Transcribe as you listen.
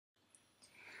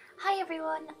Hi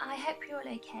everyone, I hope you're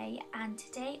all okay, and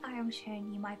today I am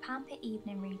showing you my Pamper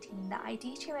evening routine that I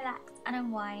do to relax and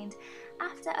unwind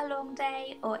after a long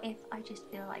day, or if I just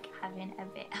feel like having a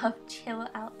bit of chill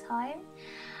out time.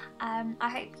 I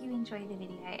hope you enjoy the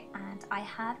video, and I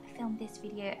have filmed this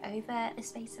video over the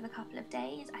space of a couple of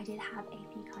days. I did have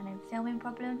a few kind of filming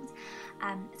problems,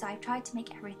 so I've tried to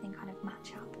make everything kind of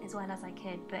match up as well as I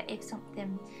could, but if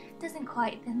something doesn't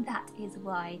quite, then that is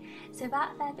why. So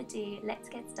without further ado, let's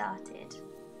get started.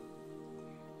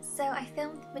 So I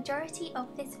filmed the majority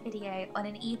of this video on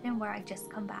an evening where I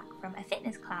just come back from a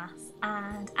fitness class,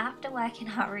 and after working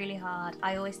out really hard,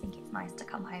 I always think it's nice to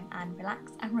come home and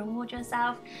relax and reward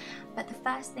yourself. But the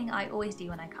first thing I always do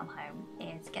when I come home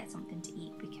is get something to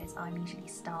eat, because I'm usually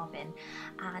starving.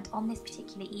 And on this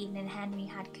particular evening, Henry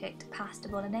had cooked pasta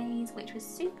bolognese, which was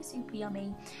super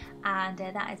yummy, and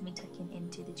that is me tucking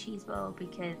into the cheese bowl,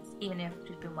 because even if I've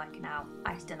just been working out,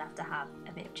 I still have to have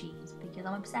a bit of cheese because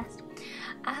I'm obsessed.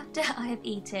 After I have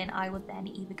eaten, I would then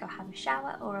either go have a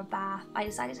shower or a bath. I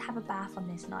decided to have a bath on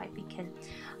this night because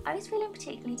I was feeling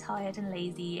particularly tired and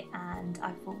lazy, and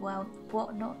I thought, well,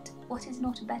 what is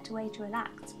not a better way to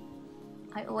relax?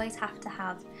 I always have to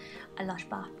have a Lush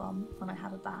bath bomb when I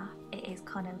have a bath. It is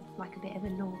kind of like a bit of a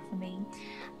law for me,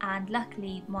 and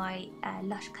luckily my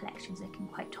Lush collection's looking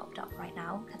quite topped up right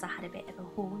now because I had a bit of a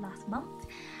haul last month.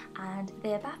 And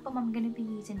the bath bomb I'm going to be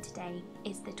using today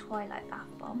is the Twilight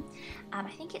bath bomb. I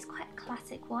think it's quite a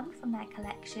classic one from their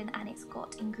collection, and it's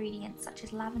got ingredients such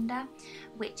as lavender,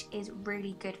 which is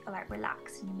really good for like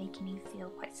relaxing and making you feel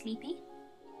quite sleepy.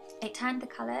 It turned the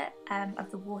colour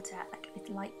of the water like this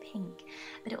light pink,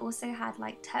 but it also had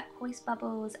like turquoise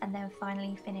bubbles, and then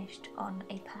finally finished on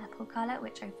a purple colour,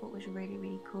 which I thought was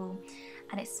really cool,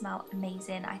 and it smelled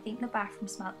amazing. I think the bathroom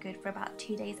smelled good for about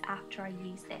 2 days after I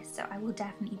used this, so I will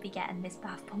definitely be getting this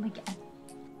bath bomb again.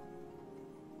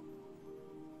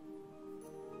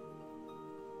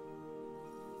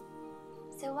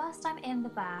 So whilst I'm in the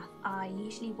bath, I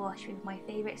usually wash with my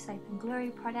favourite Soap and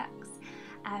Glory products.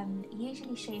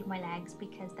 Usually shave my legs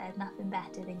because there's nothing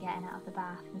better than getting out of the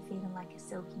bath and feeling like a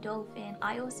silky dolphin.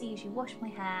 I also usually wash my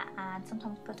hair and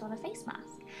sometimes put on a face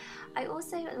mask. I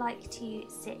also like to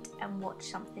sit and watch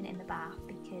something in the bath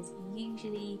because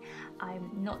usually I'm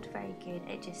not very good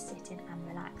at just sitting and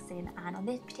relaxing, and on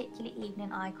this particular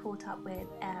evening I caught up with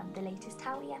the latest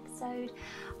Towie episode.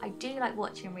 I do like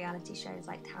watching reality shows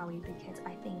like Towie because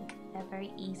I think they're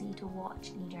very easy to watch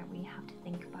and you don't really have to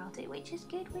think about it, which is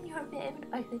good when you're a bit of an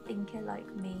overthinker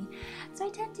like me. So I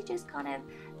tend to just kind of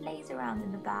laze around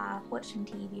in the bath, watch some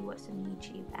TV, watch some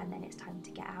YouTube, and then it's time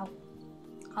to get out.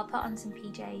 I'll put on some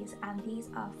PJs, and these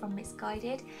are from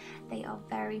Misguided. They are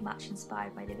very much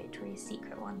inspired by the Victoria's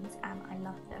Secret ones, and I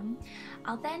love them.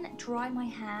 I'll then dry my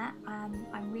hair.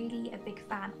 I'm really a big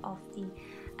fan of the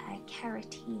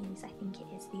Keratines, I think it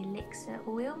is, the elixir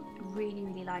oil.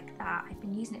 Really like that. I've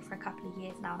been using it for a couple of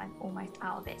years now and I'm almost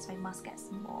out of it, so I must get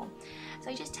some more. So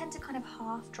I just tend to kind of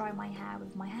half dry my hair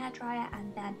with my hairdryer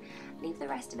and then leave the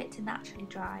rest of it to naturally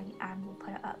dry, and we'll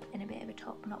put it up in a bit of a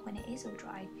top knot when it is all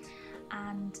dry.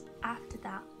 And after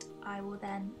that I will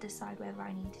then decide whether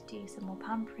I need to do some more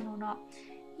pampering or not.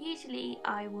 Usually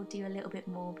I will do a little bit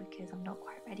more because I'm not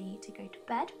quite ready to go to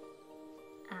bed.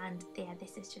 And yeah,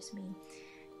 this is just me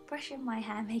brushing my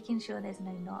hair, making sure there's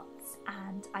no knots,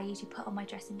 and I usually put on my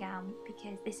dressing gown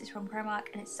because this is from Primark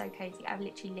and it's so cozy. I've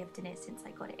literally lived in it since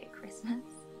I got it at Christmas.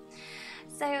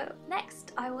 So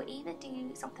next I will either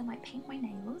do something like paint my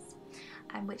nails,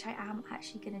 which I am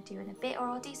actually going to do in a bit, or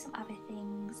I'll do some other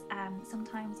things.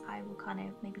 Sometimes I will kind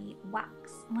of maybe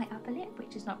wax my upper lip,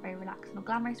 which is not very relaxing or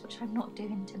glamorous, which I'm not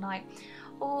doing tonight,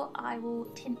 or I will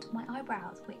tint my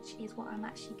eyebrows, which is what I'm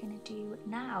actually going to do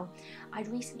now. I'd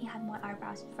recently had my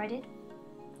eyebrows threaded,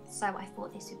 so I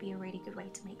thought this would be a really good way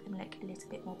to make them look a little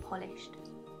bit more polished.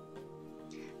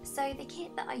 So the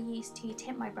kit that I use to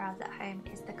tint my brows at home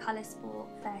is the Colour Sport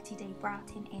 30-Day Brow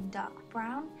Tint in dark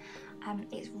brown.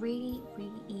 It's really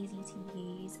easy to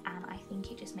use, and I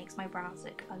think it just makes my brows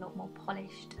look a lot more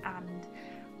polished and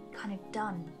kind of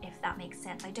done, if that makes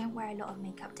sense. I don't wear a lot of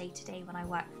makeup day to day when I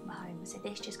work from home, so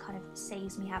this just kind of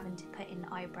saves me having to put in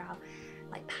eyebrow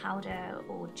like powder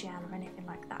or gel or anything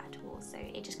like that at all, so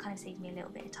it just kind of saves me a little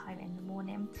bit of time in the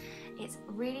morning. It's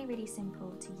really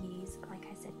simple to use, like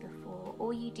I said before.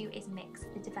 All you do is mix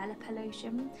the developer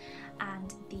lotion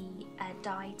and the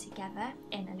dye together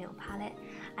in a little palette,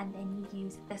 and then you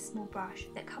use the small brush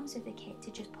that comes with the kit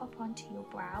to just pop onto your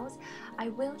brows. I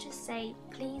will just say,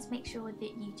 please make sure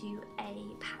that you do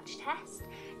a patch test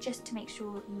just to make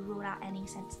sure you rule out any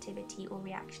sensitivity or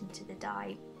reaction to the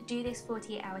dye. do this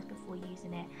 48 hours before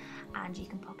using it, and you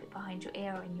can pop it behind your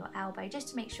ear or in your elbow just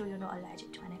to make sure you're not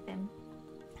allergic to anything.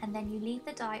 And then you leave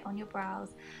the dye on your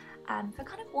brows for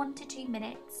kind of 1 to 2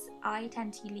 minutes. I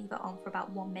tend to leave it on for about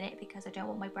 1 minute because I don't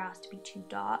want my brows to be too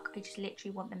dark. I just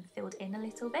literally want them filled in a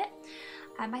little bit.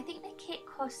 I think the kit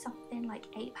costs something like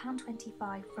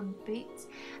 £8.25 from Boots,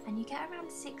 and you get around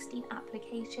 16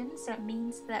 applications, so it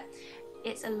means that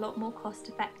it's a lot more cost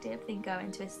effective than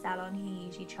going to a salon who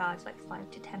usually charge like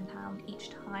 £5 to £10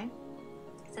 each time.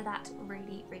 So that's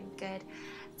really, really good.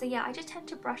 So yeah, I just tend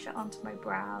to brush it onto my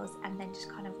brows and then just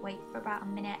kind of wait for about a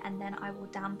minute, and then I will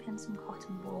dampen some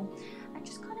cotton wool and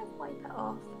just kind of wipe it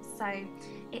off. So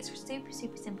it's super,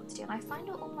 super simple to do, and I find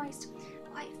it almost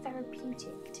quite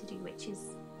therapeutic to do, which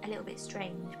is a little bit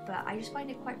strange, but I just find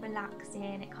it quite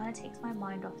relaxing. It kind of takes my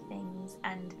mind off things,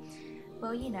 and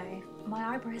well, you know, if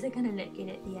my eyebrows are going to look good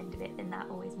at the end of it, then that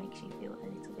always makes you feel a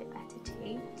little bit better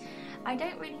too. I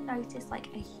don't really notice like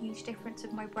a huge difference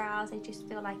with my brows. I just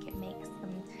feel like it makes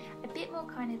them a bit more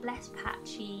kind of less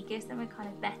patchy, gives them a kind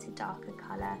of better, darker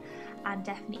colour, and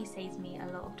definitely saves me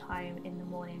a lot of time in the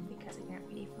morning because I don't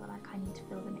really feel like I need to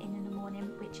fill them in the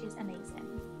morning, which is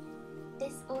amazing.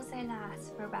 This also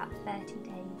lasts for about 30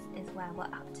 days as well,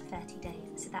 up to 30 days,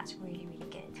 so that's really,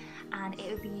 really good. And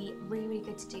it would be really, really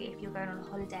good to do if you're going on a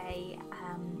holiday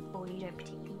or you don't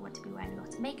particularly want to be wearing a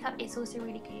lot of makeup. It's also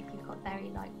really good if you've got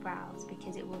very light brows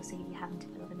because it will save you having to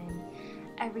fill them in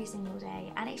every single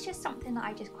day. And it's just something that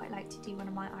I just quite like to do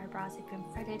when my eyebrows have been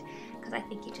threaded, because I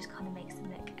think it just kind of makes them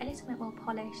look a little bit more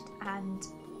polished, and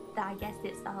that, I guess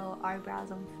it's the whole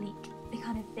eyebrows on fleek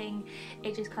kind of thing.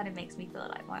 It just kind of makes me feel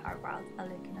like my eyebrows are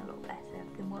looking a lot better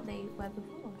than what they were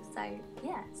before. So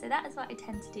yeah, so that is what I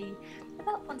tend to do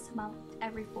about once a month,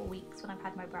 every 4 weeks when I've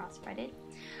had my brows threaded.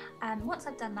 And once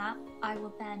I've done that, I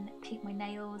will then paint my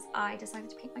nails. I decided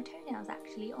to paint my toenails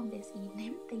actually on this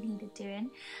evening. They needed doing,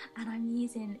 and I'm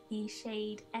using the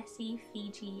shade Essie,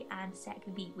 Fiji and Sec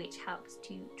V, which helps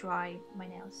to dry my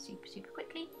nails super, super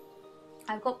quickly.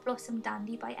 I've got Blossom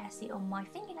Dandy by Essie on my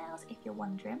fingernails, if you're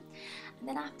wondering. And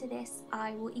then after this,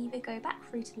 I will either go back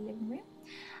through to the living room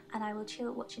and I will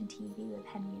chill watching TV with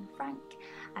Henry and Frank.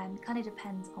 Kind of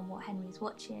depends on what Henry's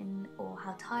watching or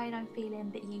how tired I'm feeling,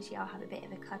 but usually I'll have a bit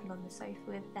of a cuddle on the sofa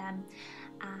with them.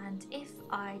 And if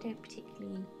I don't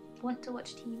particularly want to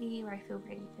watch TV or I feel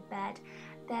ready for bed,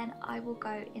 then I will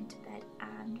go into bed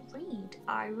and read.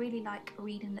 I really like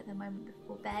reading at the moment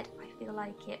before bed. I feel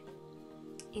like it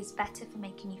is better for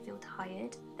making you feel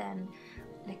tired than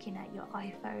looking at your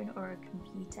iPhone or a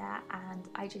computer, and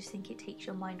I just think it takes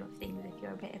your mind off things if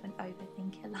you're a bit of an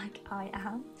overthinker like I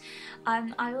am.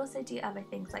 I also do other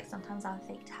things, like sometimes I'll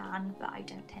fake tan, but I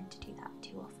don't tend to do that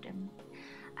too often.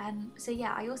 So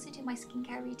yeah, I also do my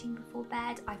skincare routine before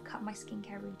bed. I've cut my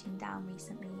skincare routine down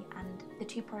recently, and the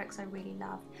two products I really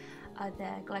love are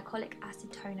the Glycolic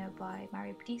Acid Toner by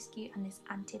Mario Badescu and this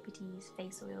Antipodes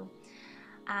face oil.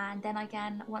 And then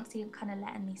again, once you've kind of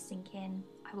letting these sink in,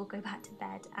 I will go back to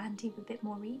bed and do a bit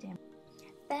more reading.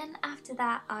 Then after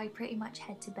that, I pretty much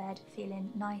head to bed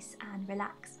feeling nice and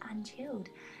relaxed and chilled.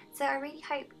 So I really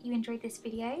hope you enjoyed this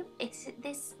video.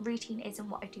 This routine isn't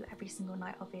what I do every single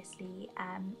night, obviously.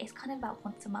 It's kind of about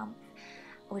once a month,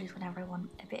 or just whenever I want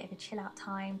a bit of a chill out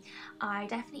time. I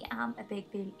definitely am a big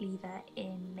believer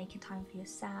in making time for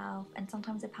yourself, and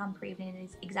sometimes a pamper evening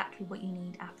is exactly what you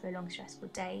need after a long stressful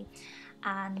day,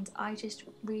 and I just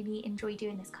really enjoy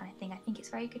doing this kind of thing. I think it's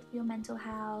very good for your mental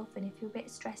health and if you're a bit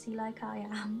stressy like I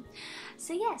am.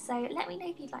 So yeah, so let me know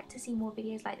if you'd like to see more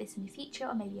videos like this in the future,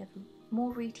 or maybe other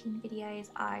more routine videos.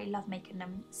 I love making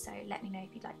them, so let me know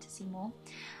if you'd like to see more.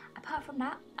 Apart from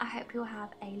that, I hope you'll have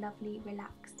a lovely,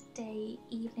 relaxed day,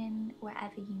 evening,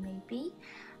 wherever you may be,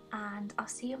 and I'll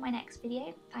see you in my next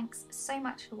video. Thanks so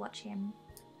much for watching.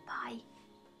 Bye.